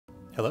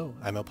Hello,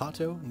 I'm El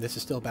Pato, and this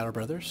is still Battle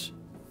Brothers.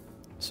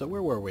 So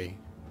where were we?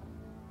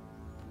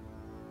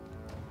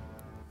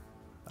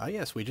 Ah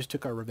yes, we just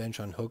took our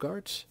revenge on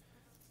Hogarth,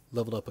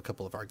 leveled up a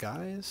couple of our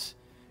guys,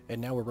 and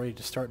now we're ready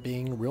to start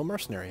being real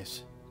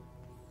mercenaries.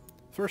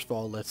 First of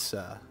all, let's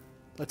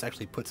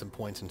actually put some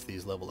points into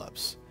these level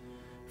ups.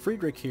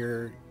 Friedrich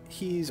here,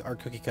 he's our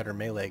cookie cutter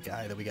melee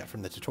guy that we got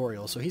from the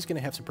tutorial, so he's going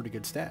to have some pretty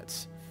good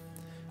stats.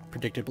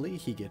 Predictably,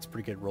 he gets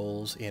pretty good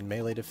rolls in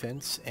melee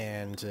defense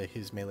and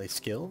his melee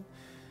skill.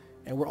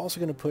 And we're also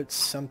going to put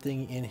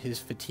something in his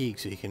fatigue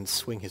so he can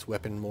swing his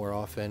weapon more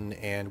often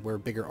and wear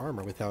bigger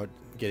armor without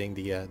getting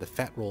the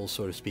fat rolls,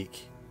 so to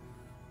speak.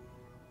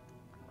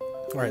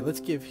 Alright, let's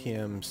give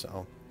him...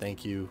 So,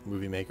 thank you,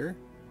 Movie Maker.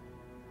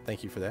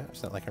 Thank you for that.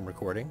 It's not like I'm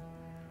recording.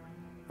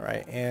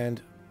 Alright, and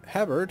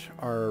Havard,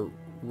 our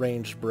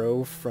ranged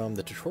bro from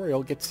the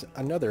tutorial, gets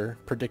another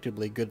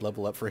predictably good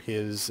level up for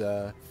his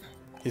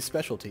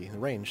specialty,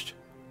 ranged.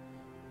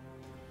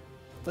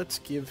 Let's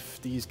give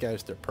these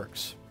guys their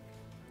perks.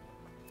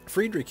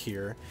 Friedrich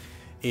here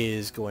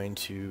is going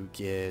to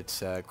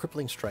get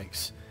crippling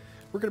strikes.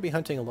 We're going to be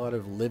hunting a lot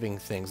of living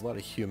things, a lot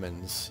of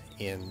humans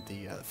in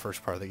the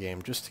first part of the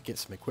game just to get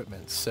some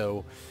equipment.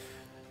 So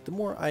the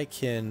more I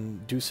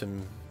can do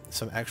some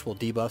actual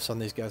debuffs on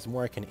these guys, the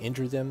more I can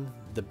injure them,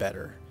 the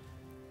better.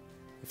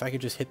 If I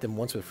could just hit them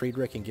once with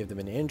Friedrich and give them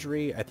an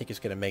injury, I think it's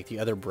going to make the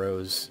other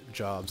bros'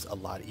 jobs a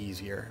lot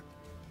easier.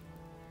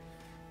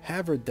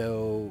 Havard,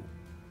 though,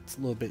 it's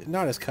a little bit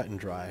not as cut and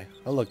dry.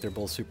 Oh look, they're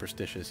both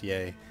superstitious,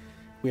 yay.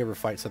 If we ever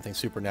fight something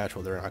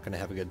supernatural, they're not going to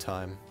have a good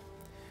time.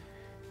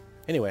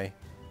 Anyway,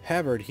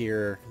 Havard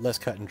here, less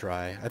cut and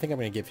dry. I think I'm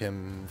going to give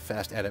him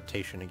fast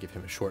adaptation and give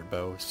him a short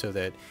bow so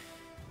that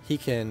he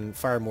can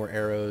fire more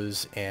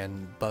arrows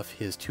and buff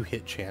his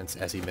 2-hit chance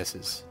as he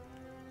misses.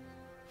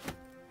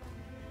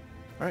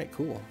 Alright,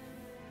 cool.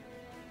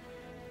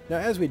 Now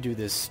as we do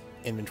this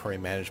inventory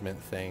management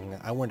thing,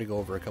 I wanted to go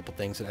over a couple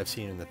things that I've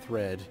seen in the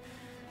thread.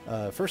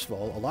 First of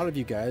all, a lot of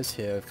you guys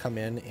have come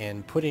in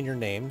and put in your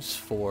names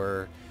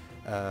for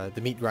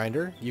the meat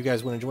grinder. You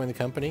guys want to join the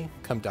company?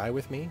 Come die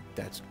with me?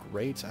 That's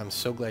great. I'm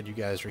so glad you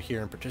guys are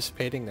here and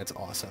participating. That's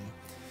awesome.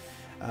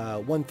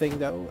 One thing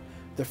though,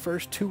 the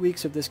first 2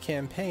 weeks of this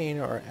campaign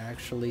are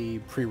actually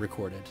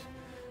pre-recorded.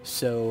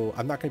 So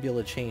I'm not going to be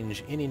able to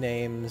change any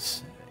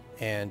names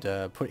and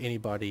put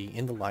anybody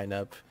in the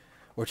lineup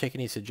or take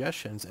any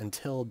suggestions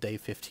until day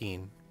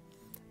 15.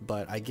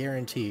 But I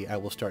guarantee I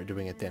will start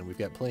doing it then. We've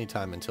got plenty of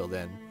time until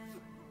then.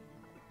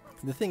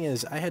 The thing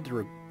is, I had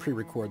to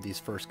pre-record these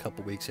first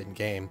couple weeks in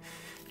game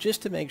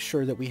just to make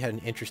sure that we had an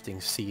interesting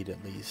seed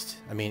at least.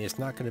 I mean, it's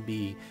not going to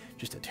be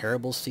just a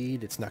terrible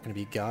seed. It's not going to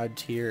be God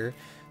tier.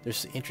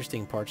 There's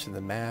interesting parts of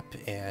the map,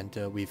 and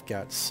we've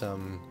got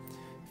some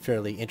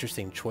fairly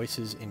interesting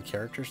choices in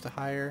characters to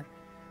hire.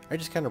 I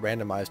just kind of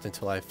randomized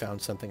until I found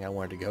something I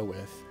wanted to go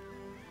with.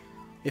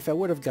 If I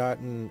would have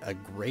gotten a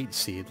great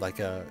seed, like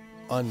a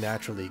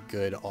unnaturally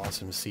good,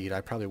 awesome seed,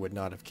 I probably would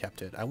not have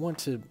kept it. I want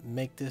to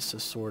make this a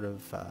sort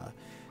of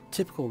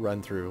typical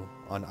run-through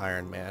on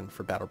Ironman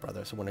for Battle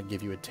Brothers. I want to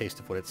give you a taste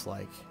of what it's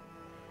like.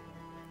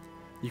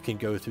 You can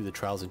go through the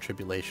trials and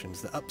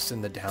tribulations, the ups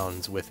and the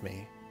downs with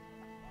me.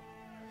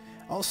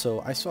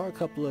 Also, I saw a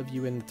couple of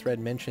you in the thread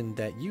mention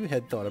that you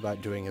had thought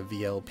about doing a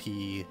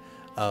VLP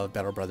of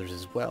Battle Brothers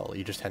as well.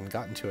 You just hadn't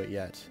gotten to it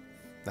yet.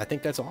 I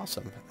think that's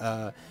awesome.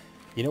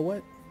 You know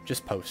what?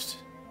 Just post.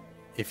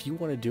 If you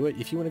want to do it,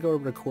 if you want to go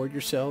record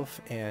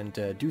yourself and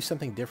do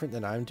something different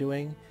than I'm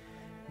doing,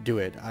 do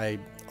it. I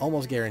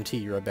almost guarantee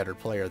you're a better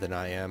player than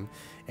I am,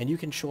 and you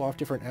can show off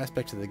different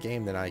aspects of the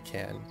game than I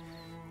can.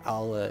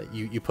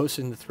 You post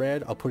it in the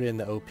thread, I'll put it in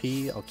the OP,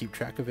 I'll keep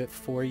track of it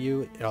for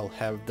you, and I'll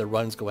have the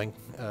runs going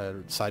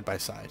side by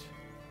side.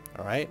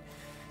 Alright?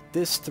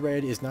 This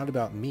thread is not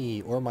about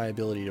me or my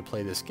ability to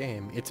play this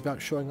game, it's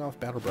about showing off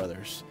Battle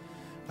Brothers.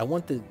 I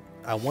want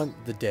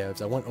the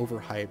devs, I want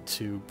Overhyped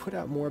to put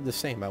out more of the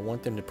same. I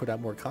want them to put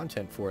out more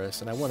content for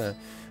us, and I want to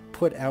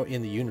put out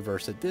in the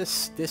universe that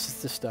this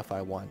is the stuff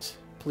I want.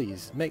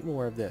 Please, make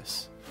more of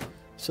this.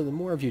 So the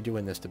more of you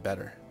doing this, the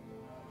better.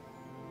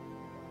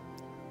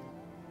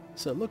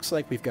 So it looks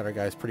like we've got our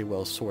guys pretty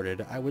well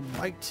sorted. I'd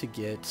like to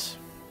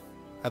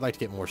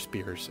get more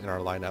spears in our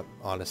lineup,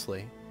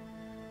 honestly.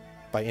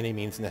 By any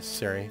means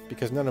necessary,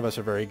 because none of us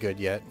are very good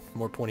yet.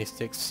 More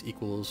 26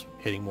 equals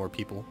hitting more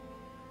people.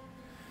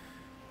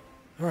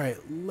 Alright,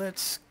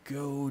 let's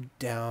go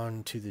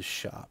down to the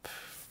shop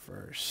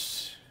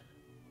first.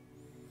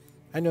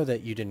 I know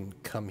that you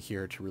didn't come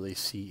here to really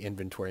see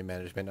inventory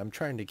management. I'm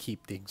trying to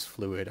keep things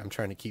fluid. I'm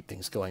trying to keep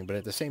things going. But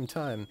at the same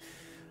time,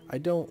 I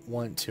don't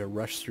want to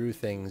rush through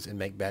things and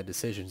make bad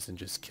decisions and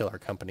just kill our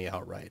company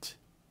outright.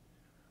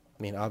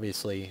 I mean,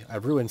 obviously,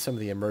 I've ruined some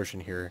of the immersion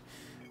here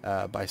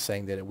by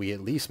saying that we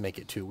at least make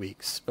it 2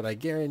 weeks. But I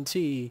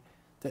guarantee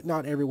that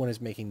not everyone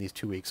is making these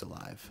 2 weeks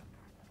alive.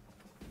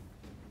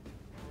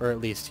 Or at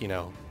least, you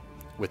know,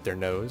 with their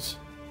nose.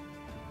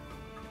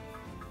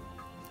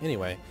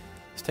 Anyway,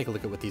 let's take a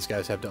look at what these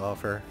guys have to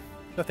offer.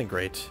 Nothing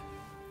great.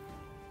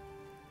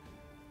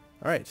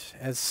 Alright,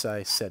 as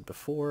I said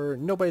before,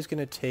 nobody's going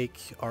to take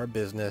our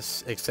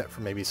business except for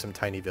maybe some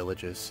tiny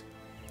villages.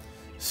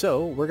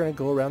 So we're going to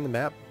go around the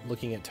map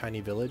looking at tiny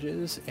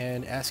villages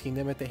and asking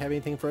them if they have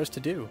anything for us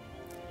to do.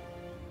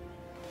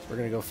 We're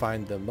going to go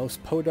find the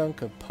most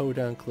podunk of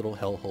podunk little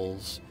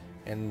hellholes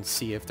and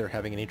see if they're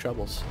having any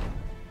troubles.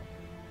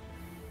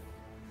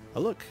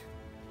 Oh look,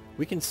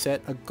 we can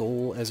set a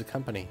goal as a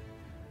company.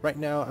 Right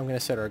now I'm going to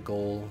set our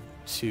goal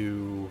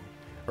to,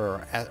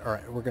 or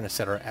we're going to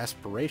set our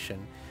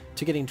aspiration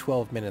to getting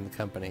 12 men in the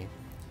company.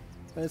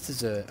 This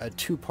is a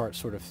two-part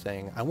sort of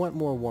thing. I want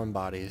more warm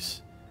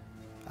bodies.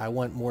 I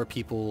want more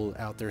people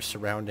out there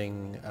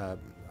surrounding,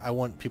 I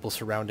want people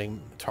surrounding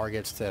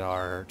targets that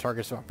are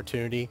targets of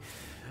opportunity.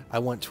 I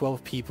want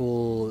 12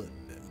 people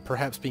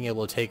perhaps being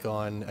able to take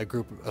on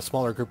a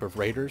smaller group of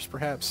raiders,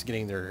 perhaps,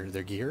 getting their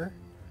gear.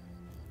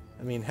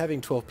 I mean,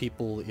 having 12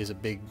 people is a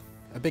big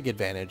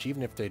advantage,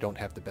 even if they don't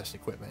have the best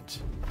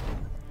equipment.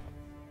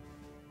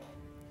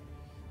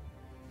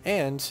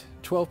 And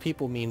 12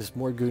 people means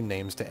more goon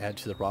names to add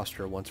to the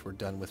roster once we're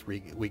done with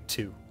week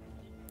 2.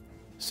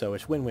 So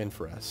it's win-win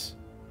for us.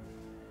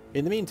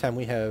 In the meantime,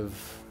 we have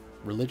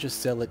religious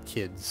zealot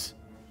kids.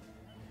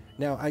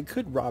 Now, I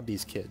could rob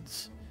these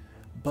kids,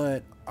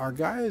 but our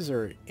guys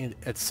are in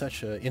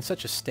such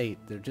a state.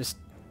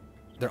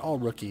 They're all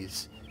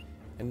rookies,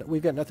 and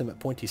we've got nothing but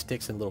pointy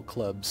sticks and little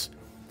clubs.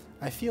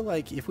 I feel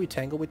like if we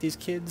tangle with these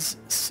kids,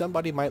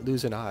 somebody might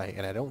lose an eye,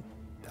 and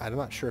I'm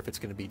not sure if it's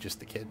going to be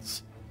just the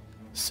kids.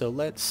 So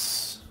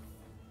let's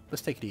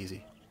take it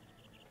easy.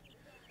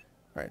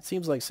 All right,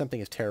 seems like something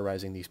is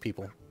terrorizing these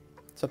people.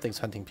 Something's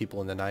hunting people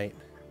in the night.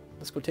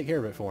 Let's go take care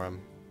of it for them.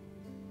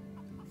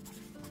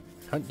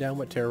 Hunt down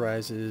what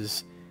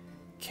terrorizes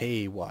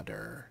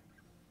K-Water.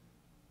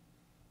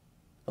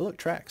 Oh look,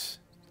 tracks.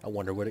 I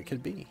wonder what it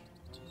could be.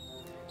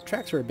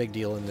 Tracks are a big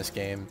deal in this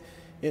game.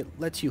 It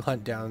lets you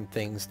hunt down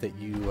things that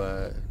you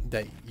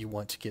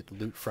want to get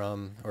loot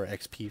from or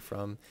XP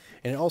from,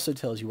 and it also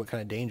tells you what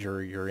kind of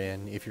danger you're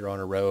in if you're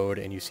on a road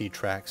and you see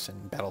tracks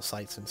and battle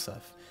sites and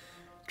stuff.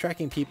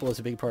 Tracking people is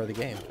a big part of the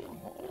game.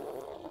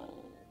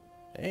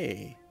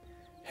 Hey,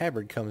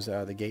 Habard comes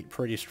out of the gate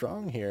pretty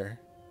strong here.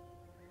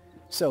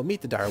 So,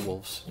 meet the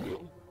direwolves.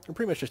 They're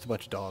pretty much just a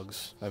bunch of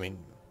dogs. I mean,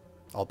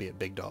 albeit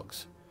big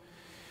dogs.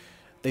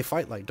 They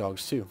fight like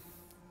dogs too.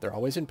 They're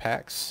always in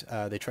packs.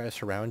 They try to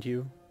surround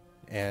you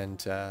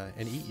and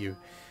eat you.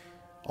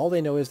 All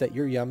they know is that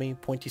you're yummy,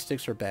 pointy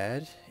sticks are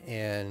bad,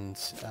 and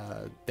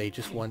they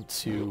just want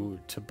to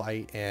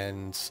bite,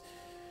 and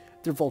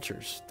they're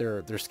vultures.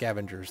 They're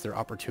scavengers. They're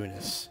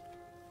opportunists.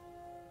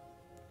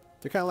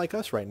 They're kind of like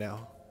us right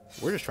now.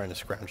 We're just trying to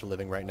scrounge a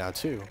living right now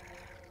too.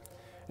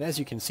 And as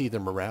you can see, their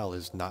morale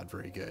is not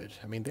very good.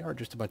 I mean, they are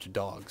just a bunch of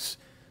dogs.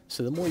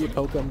 So the more you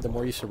poke them, the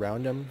more you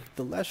surround them,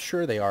 the less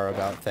sure they are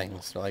about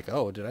things. They're like,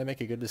 oh, did I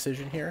make a good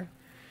decision here?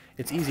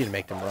 It's easy to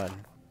make them run.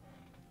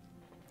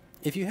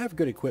 If you have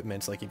good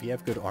equipment, like if you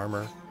have good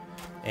armor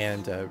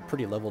and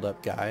pretty leveled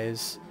up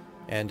guys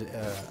and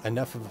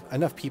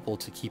enough people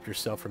to keep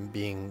yourself from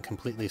being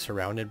completely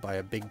surrounded by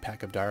a big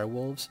pack of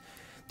direwolves,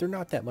 they're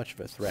not that much of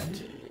a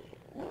threat.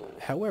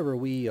 However,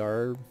 we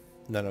are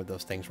none of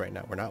those things right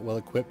now. We're not well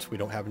equipped, we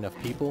don't have enough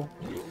people,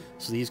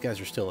 so these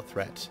guys are still a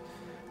threat.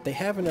 They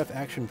have enough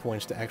action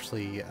points to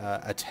actually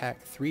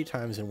attack 3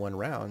 times in one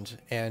round,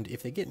 and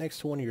if they get next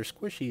to one of your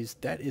squishies,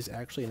 that is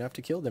actually enough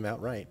to kill them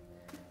outright.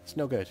 It's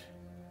no good.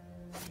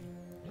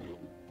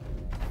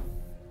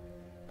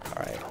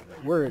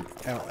 Alright,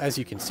 as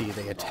you can see,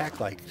 they attack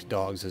like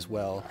dogs as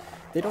well.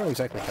 They don't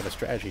exactly have a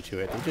strategy to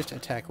it, they just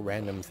attack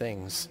random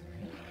things.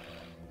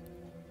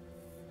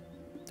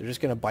 They're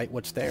just going to bite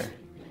what's there.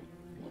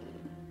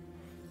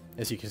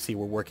 As you can see,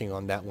 we're working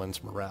on that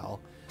one's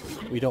morale.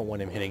 We don't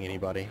want him hitting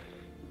anybody.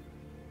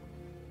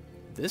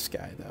 This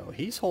guy, though,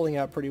 he's holding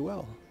out pretty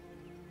well.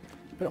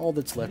 But all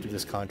that's left of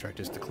this contract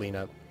is to clean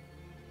up.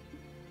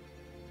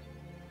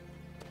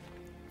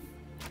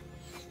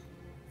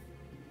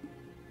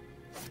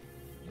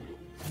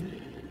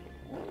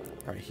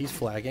 Alright, he's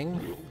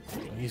flagging.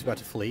 He's about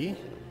to flee.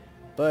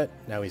 But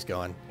now he's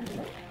gone.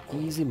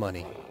 Easy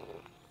money.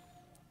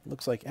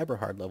 Looks like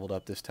Eberhard leveled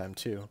up this time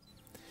too.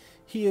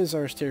 He is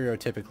our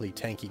stereotypically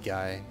tanky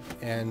guy,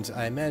 and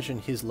I imagine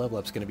his level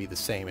up's going to be the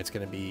same. It's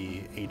going to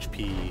be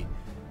HP,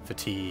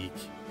 fatigue,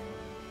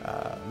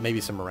 maybe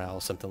some morale,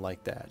 something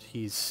like that.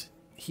 He's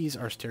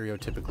our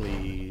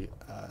stereotypically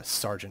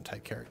sergeant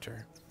type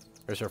character.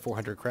 There's our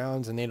 400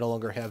 crowns, and they no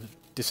longer have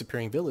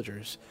disappearing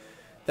villagers.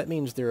 That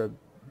means they're a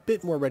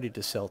bit more ready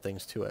to sell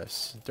things to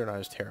us. They're not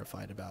as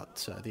terrified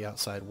about the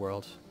outside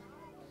world.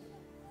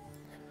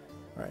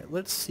 Alright,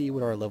 let's see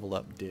what our level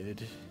up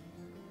did.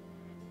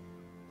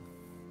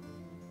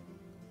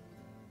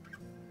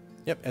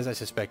 Yep, as I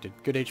suspected.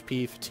 Good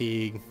HP,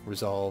 fatigue,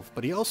 resolve,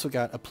 but he also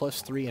got a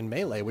 +3 in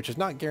melee, which is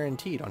not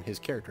guaranteed on his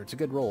character. It's a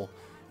good roll.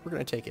 We're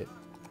going to take it.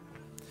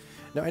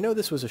 Now, I know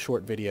this was a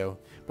short video,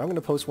 but I'm going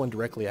to post one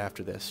directly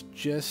after this,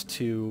 just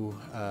to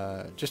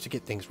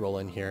get things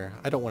rolling here.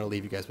 I don't want to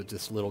leave you guys with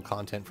just little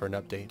content for an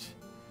update.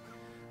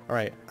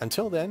 Alright,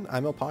 until then,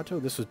 I'm El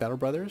Pato, this was Battle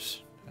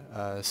Brothers.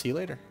 See you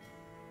later.